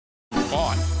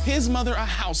his mother a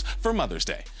house for Mother's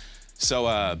Day.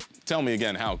 So tell me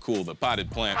again how cool the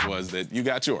potted plant was that you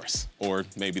got yours, or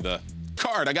maybe the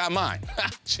card I got mine.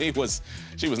 She was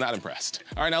not impressed.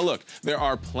 All right, now look, there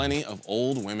are plenty of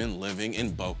old women living in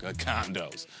Boca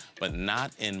condos, but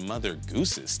not in Mother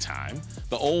Goose's time.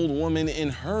 The old woman in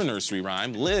her nursery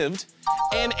rhyme lived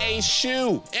in a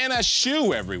shoe. In a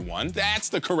shoe, everyone. That's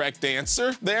the correct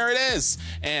answer. There it is.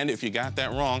 And if you got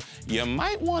that wrong, you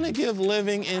might want to give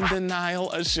living in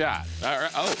denial a shot. All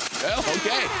right. Oh, well,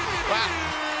 okay. Wow.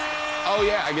 Oh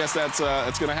yeah, I guess that's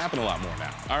gonna happen a lot more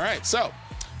now. All right, so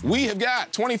we have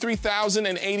got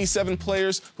 23,087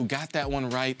 players who got that one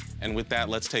right. And with that,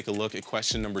 let's take a look at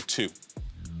question number 2.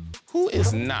 Who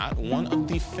is not one of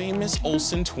the famous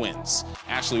Olsen twins?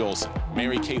 Ashley Olsen,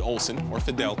 Mary Kate Olsen, or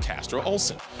Fidel Castro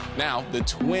Olsen? Now, the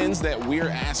twins that we're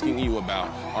asking you about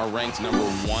are ranked number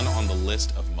 1 on the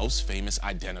list of most famous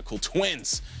identical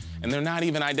twins. And they're not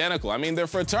even identical. I mean, they're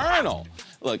fraternal.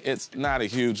 Look, it's not a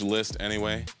huge list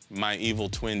anyway. My evil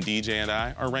twin DJ and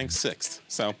I are ranked 6th.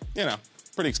 So, you know,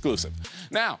 pretty exclusive.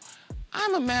 Now,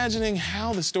 I'm imagining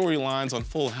how the storylines on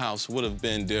Full House would have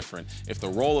been different if the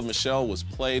role of Michelle was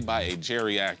played by a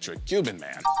geriatric Cuban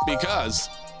man. Because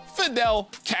Fidel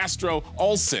Castro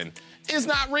Olsen is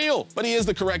not real, but he is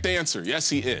the correct answer. Yes,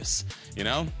 he is. You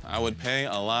know, I would pay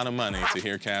a lot of money to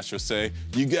hear Castro say,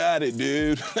 "You got it,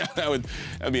 dude." That'd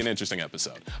be an interesting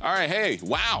episode. All right, hey,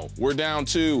 wow, we're down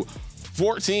to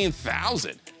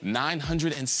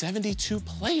 14,972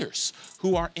 players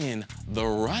who are in the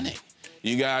running.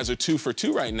 You guys are 2 for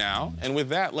 2 right now, and with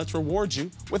that, let's reward you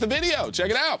with a video. Check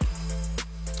it out.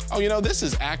 Oh, you know, this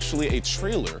is actually a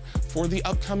trailer for the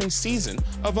upcoming season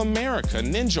of America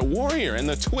Ninja Warrior, and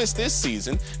the twist this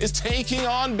season is taking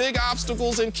on big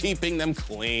obstacles and keeping them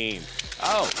clean.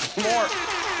 Oh,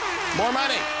 more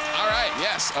money. All right,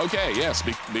 yes, okay, yes,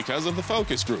 because of the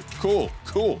focus group. Cool,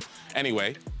 cool.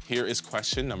 Anyway, here is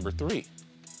question number 3.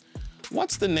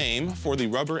 What's the name for the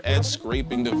rubber edge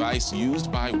scraping device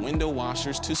used by window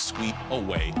washers to sweep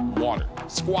away water?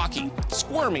 Squawky,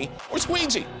 squirmy, or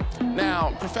squeegee?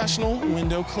 Now, professional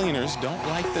window cleaners don't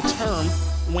like the term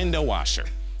window washer.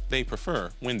 They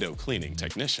prefer window cleaning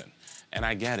technician. And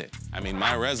I get it. I mean,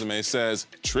 my resume says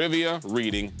trivia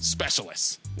reading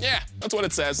specialist. Yeah, that's what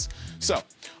it says. So,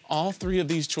 all 3 of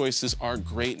these choices are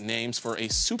great names for a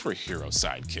superhero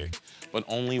sidekick, but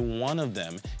only one of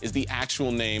them is the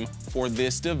actual name for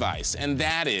this device, and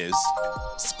that is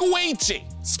squeegee.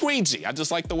 Squeegee, I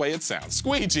just like the way it sounds.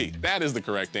 Squeegee, that is the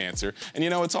correct answer. And you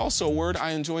know, it's also a word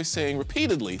I enjoy saying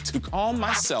repeatedly to calm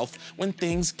myself when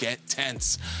things get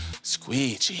tense.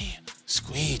 Squeegee,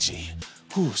 squeegee.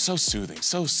 Whew, so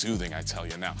soothing, I tell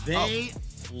you now. They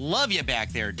love you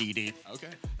back there, Dee Dee. Okay.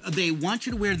 They want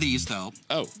you to wear these, though.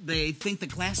 Oh. They think the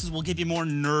glasses will give you more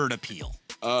nerd appeal.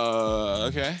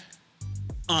 Okay.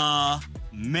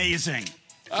 Amazing.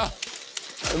 Oh,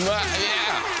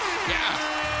 yeah.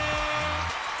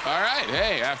 All right,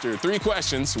 hey, after 3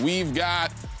 questions, we've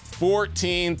got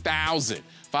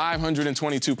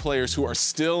 14,522 players who are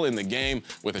still in the game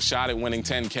with a shot at winning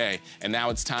 10K. And now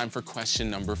it's time for question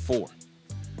number 4.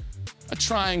 A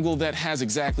triangle that has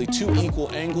exactly 2 equal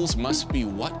angles must be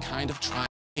what kind of triangle?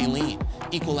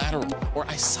 Equilateral, or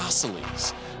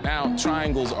isosceles. Now,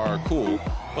 triangles are cool,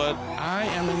 but I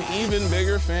am an even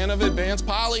bigger fan of advanced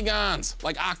polygons,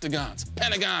 like octagons,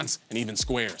 pentagons, and even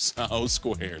squares. Oh,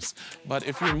 squares. But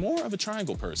if you're more of a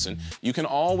triangle person, you can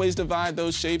always divide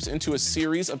those shapes into a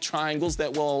series of triangles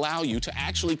that will allow you to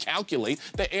actually calculate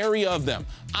the area of them.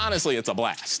 Honestly, it's a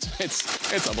blast.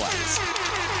 It's a blast.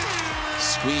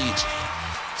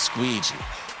 Squeegee.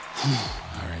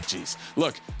 All right, geez.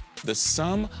 Look, the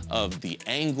sum of the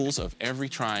angles of every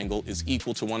triangle is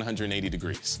equal to 180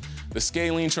 degrees. The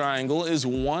scalene triangle is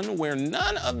one where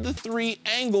none of the 3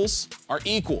 angles are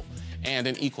equal. And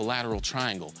an equilateral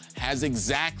triangle has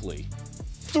exactly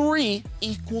 3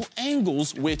 equal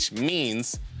angles, which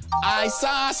means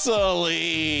isosceles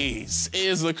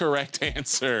is the correct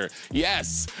answer.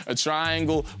 Yes, a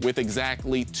triangle with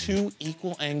exactly 2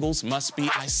 equal angles must be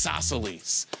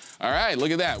isosceles. All right,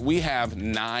 look at that. We have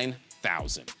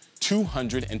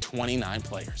 9,229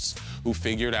 players who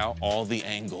figured out all the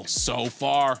angles so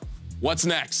far. What's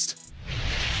next?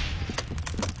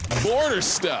 Border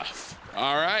stuff.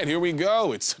 All right, here we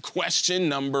go. It's question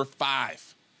number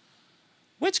 5.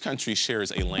 Which country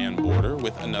shares a land border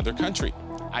with another country?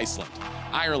 Iceland,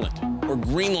 Ireland, or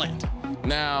Greenland?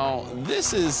 Now,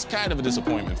 this is kind of a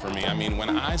disappointment for me. I mean, when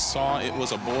I saw it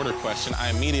was a border question, I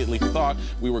immediately thought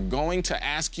we were going to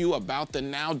ask you about the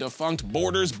now defunct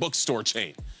Borders bookstore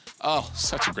chain. Oh,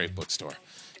 such a great bookstore.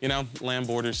 You know, land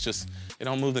borders just, they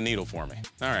don't move the needle for me.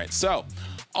 All right, so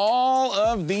All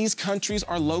of these countries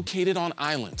are located on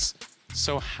islands.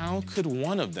 So how could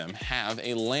one of them have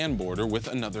a land border with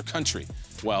another country?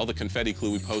 Well, the confetti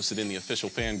clue we posted in the official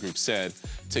fan group said,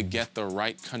 to get the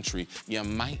right country, you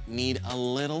might need a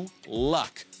little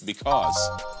luck, because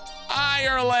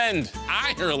Ireland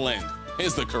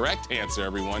is the correct answer,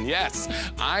 everyone. Yes,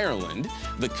 Ireland,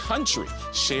 the country,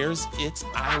 shares its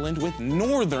island with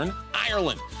Northern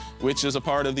Ireland, which is a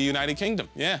part of the United Kingdom.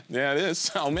 Yeah, it is.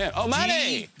 Oh, man. Oh,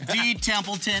 money! D.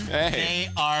 Templeton, Hey. they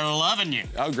are loving you.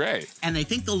 Oh, great. And they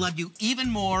think they'll love you even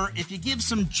more if you give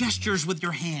some gestures with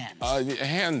your hands.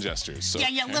 Hand gestures. So,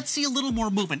 Yeah, let's see a little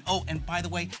more movement. Oh, and by the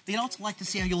way, they'd also like to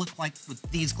see how you look like with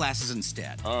these glasses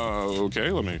instead. Okay,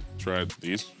 let me try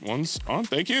these ones on.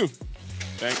 Thank you.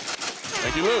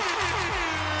 Thank you, Luke.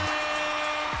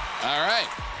 All right.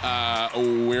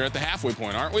 We're at the halfway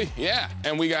point, aren't we? Yeah,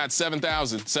 and we got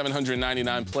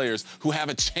 7,799 players who have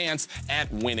a chance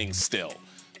at winning still.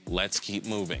 Let's keep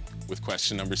moving with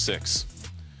question number 6.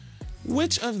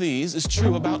 Which of these is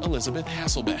true about Elizabeth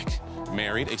Hasselbeck?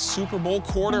 Married a Super Bowl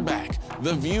quarterback,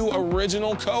 The View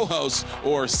original co-host,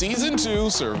 or Season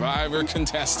 2 Survivor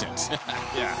contestant?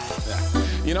 Yeah.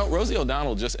 You know, Rosie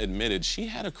O'Donnell just admitted she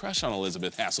had a crush on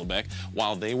Elizabeth Hasselbeck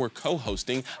while they were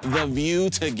co-hosting The View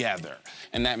together.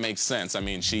 And that makes sense. I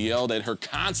mean, she yelled at her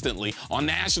constantly on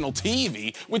national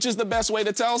TV, which is the best way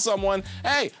to tell someone,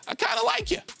 hey, I kind of like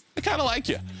you. I kind of like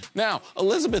you. Now,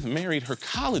 Elizabeth married her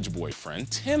college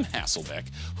boyfriend, Tim Hasselbeck,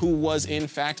 who was in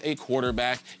fact a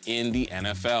quarterback in the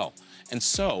NFL. And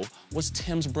so was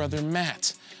Tim's brother,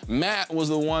 Matt. Matt was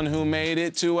the one who made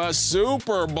it to a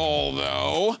Super Bowl,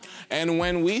 though. And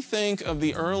when we think of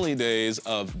the early days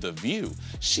of The View,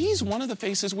 she's one of the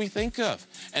faces we think of.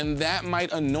 And that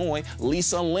might annoy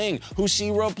Lisa Ling, who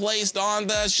she replaced on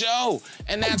the show.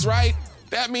 And that's right.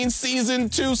 That means Season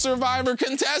 2 Survivor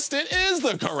contestant is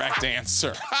the correct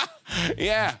answer.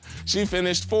 Yeah, she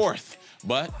finished 4th,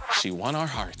 but she won our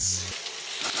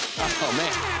hearts. Oh,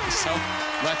 man, so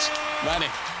much money.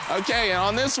 Okay, and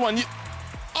on this one,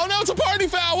 oh, no, it's a party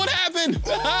foul. What happened?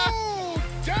 Oh,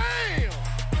 damn!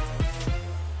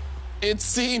 It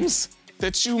seems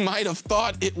that you might have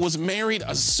thought it was married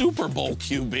a Super Bowl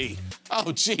QB.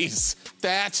 Oh, geez,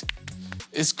 that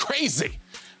is crazy.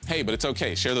 Hey, but it's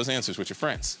okay. Share those answers with your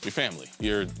friends, your family,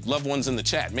 your loved ones in the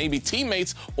chat, maybe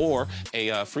teammates, or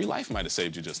a free life might have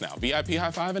saved you just now. VIP high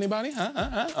five, anybody?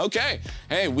 Okay.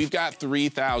 Hey, we've got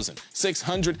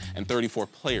 3,634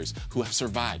 players who have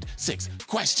survived 6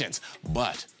 questions.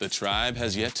 But the tribe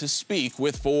has yet to speak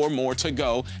with 4 more to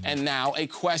go. And now a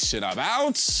question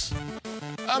about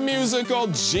a musical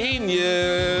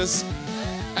genius.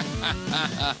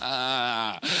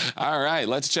 All right,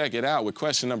 let's check it out with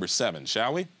question number 7,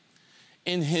 shall we?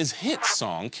 In his hit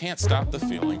song, Can't Stop the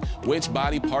Feeling, which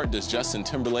body part does Justin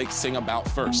Timberlake sing about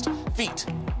first? Feet,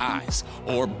 eyes,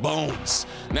 or bones?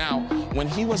 Now, when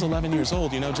he was 11 years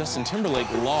old, you know, Justin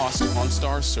Timberlake lost on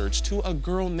Star Search to a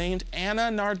girl named Anna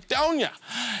Nardonia.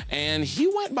 And he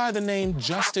went by the name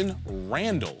Justin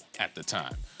Randall at the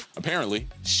time. Apparently,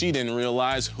 she didn't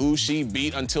realize who she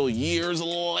beat until years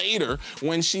later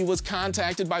when she was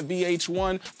contacted by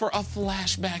VH1 for a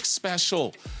flashback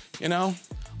special. You know,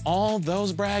 all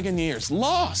those bragging years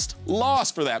lost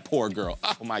for that poor girl.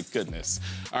 Oh my goodness.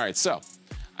 All right, so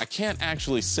I can't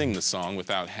actually sing the song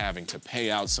without having to pay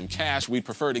out some cash we'd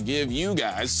prefer to give you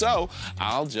guys, so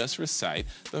I'll just recite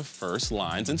the first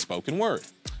lines in spoken word.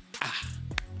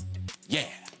 Yeah,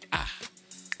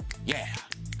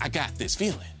 I got this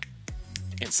feeling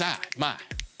inside my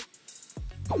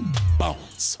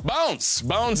bones.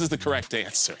 Bones is the correct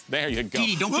answer. There you go.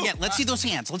 Dee, don't forget, let's see those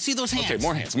hands. Let's see those hands. Okay,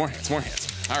 more hands.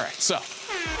 All right, so,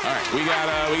 we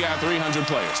got 300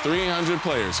 players. 300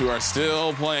 players who are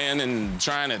still playing and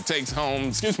trying to take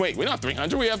home, wait, we don't have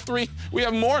 300, we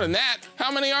have more than that.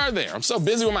 How many are there? I'm so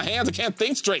busy with my hands, I can't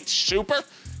think straight. Shaper,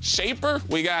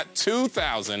 we got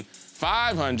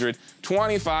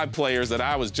 2,525 players that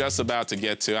I was just about to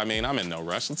get to. I mean, I'm in no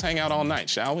rush. Let's hang out all night,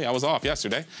 shall we? I was off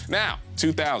yesterday. Now,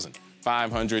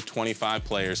 2,525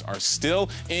 players are still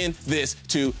in this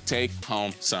to take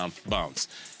home some bones.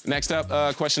 Next up,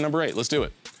 question number 8. Let's do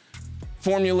it.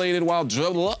 Formulated while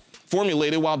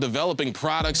developing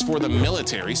products for the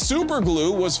military, super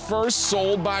glue was first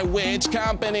sold by which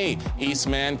company?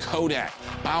 Eastman Kodak,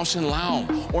 Bausch & Lomb,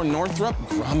 or Northrop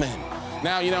Grumman?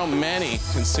 Now, you know, many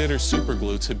consider super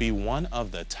glue to be one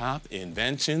of the top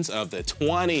inventions of the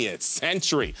 20th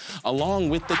century, along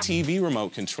with the TV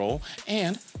remote control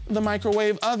and the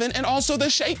microwave oven and also the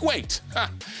shake weight.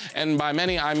 And by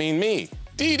many, I mean me.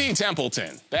 D.D.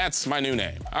 Templeton. That's my new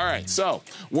name. All right, so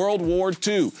World War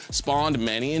II spawned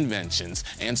many inventions,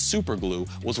 and superglue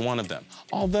was one of them.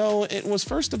 Although it was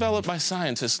first developed by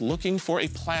scientists looking for a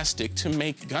plastic to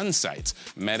make gun sights,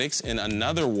 medics in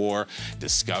another war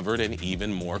discovered an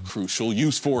even more crucial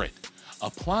use for it.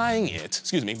 By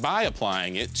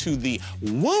applying it to the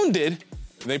wounded,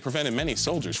 they prevented many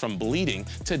soldiers from bleeding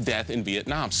to death in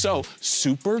Vietnam. So,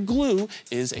 super glue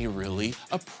is a really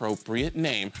appropriate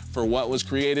name for what was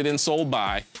created and sold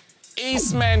by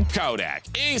Eastman Kodak.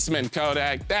 Eastman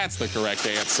Kodak, that's the correct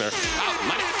answer. Oh,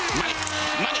 money.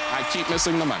 I keep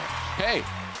missing the money. Hey,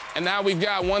 and now we've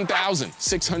got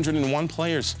 1,601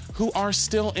 players who are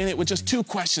still in it with just 2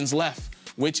 questions left,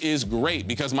 which is great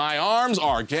because my arms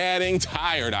are getting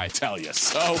tired, I tell you.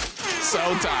 So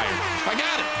tired. I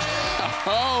got it.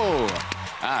 Oh,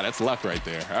 that's luck right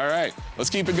there. All right,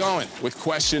 let's keep it going with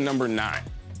question number 9.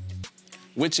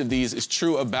 Which of these is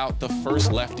true about the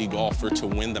first lefty golfer to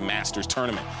win the Masters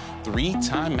tournament?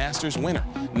 3-time Masters winner,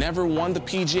 never won the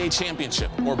PGA Championship,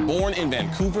 or born in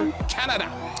Vancouver,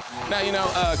 Canada. Now, you know,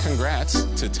 congrats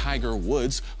to Tiger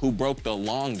Woods, who broke the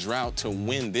long drought to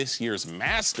win this year's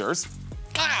Masters.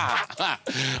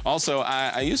 Also,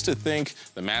 I used to think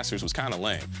the Masters was kind of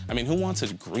lame. I mean, who wants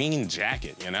a green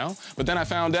jacket, you know? But then I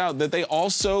found out that they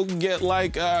also get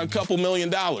like a couple $1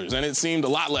 million, and it seemed a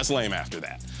lot less lame after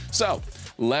that. So,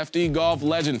 lefty golf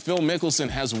legend Phil Mickelson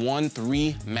has won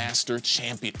 3 Masters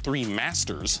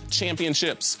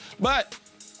championships, but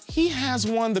he has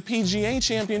won the PGA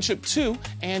Championship too,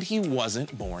 and he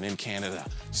wasn't born in Canada.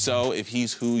 So if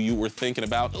he's who you were thinking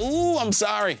about, ooh, I'm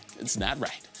sorry, it's not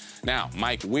right. Now,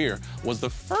 Mike Weir was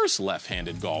the first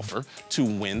left-handed golfer to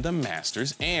win the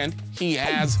Masters, and he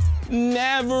has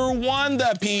never won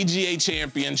the PGA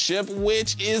Championship,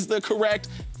 which is the correct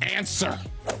answer.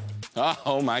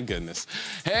 Oh my goodness.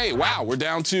 Hey, wow, we're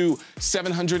down to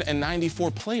 794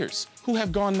 players who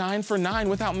have gone 9 for 9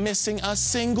 without missing a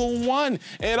single one.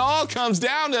 It all comes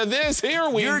down to this. Here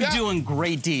we go. You're doing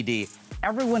great, D.D.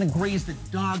 Everyone agrees that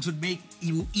dogs would make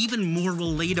you even more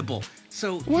relatable.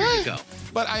 So here you go.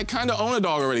 But I kind of own a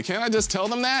dog already. Can't I just tell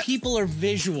them that? People are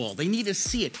visual. They need to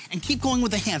see it. And keep going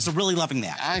with the hands. They're really loving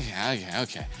that.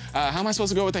 Okay. How am I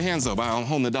supposed to go with the hands, though, by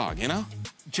holding the dog, you know?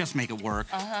 Just make it work.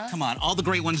 Come on, all the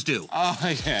great ones do. Oh,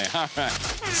 okay, all right.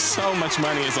 So much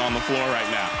money is on the floor right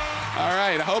now. All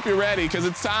right, I hope you're ready, because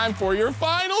it's time for your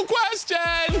final question.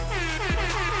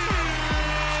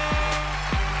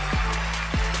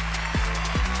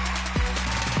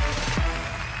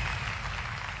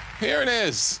 Here it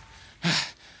is.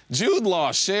 Jude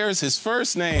Law shares his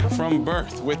first name from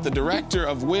birth with the director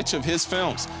of which of his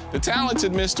films? The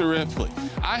Talented Mr. Ripley,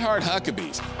 I Heart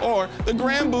Huckabees, or The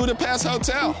Grand Budapest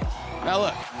Hotel? Now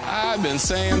look, I've been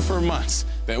saying for months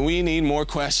that we need more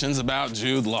questions about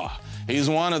Jude Law. He's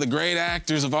one of the great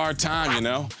actors of our time, you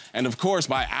know? And of course,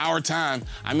 by our time,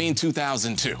 I mean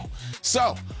 2002.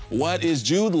 So, what is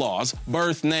Jude Law's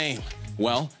birth name?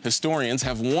 Well, historians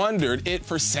have wondered it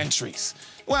for centuries.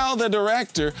 Well, the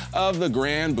director of the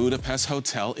Grand Budapest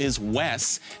Hotel is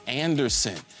Wes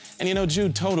Anderson. And you know,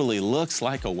 Jude totally looks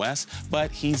like a Wes,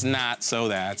 but he's not, so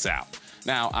that's out.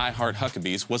 Now, I Heart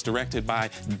Huckabees was directed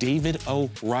by David O.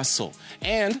 Russell,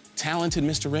 and Talented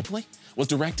Mr. Ripley was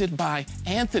directed by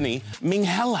Anthony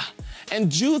Minghella.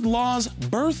 And Jude Law's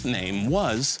birth name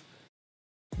was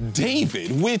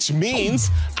David, which means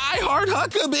I Heart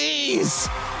Huckabees.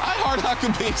 I Heart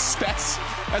Huckabees. That's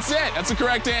it. That's the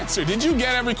correct answer. Did you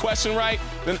get every question right?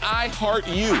 Then I heart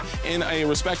you in a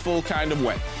respectful kind of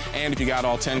way. And if you got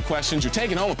all 10 questions, you're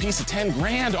taking home a piece of 10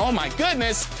 grand. Oh my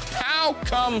goodness. How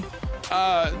come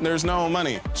there's no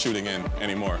money shooting in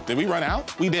anymore? Did we run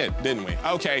out? We did, didn't we?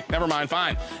 Okay, never mind,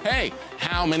 fine. Hey,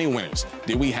 how many winners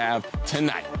did we have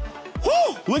tonight?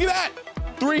 Whew, look at that.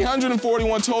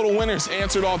 341 total winners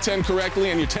answered all 10 correctly,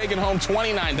 and you're taking home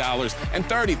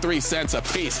 $29.33 a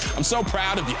piece. I'm so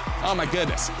proud of you. Oh my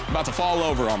goodness, I'm about to fall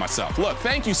over on myself. Look,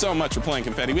 thank you so much for playing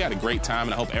Confetti. We had a great time,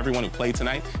 and I hope everyone who played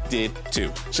tonight did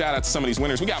too. Shout out to some of these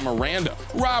winners. We got Miranda,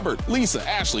 Robert, Lisa,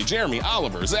 Ashley, Jeremy,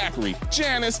 Oliver, Zachary,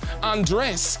 Janice,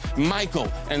 Andres,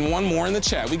 Michael, and one more in the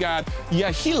chat. We got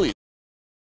Yahili.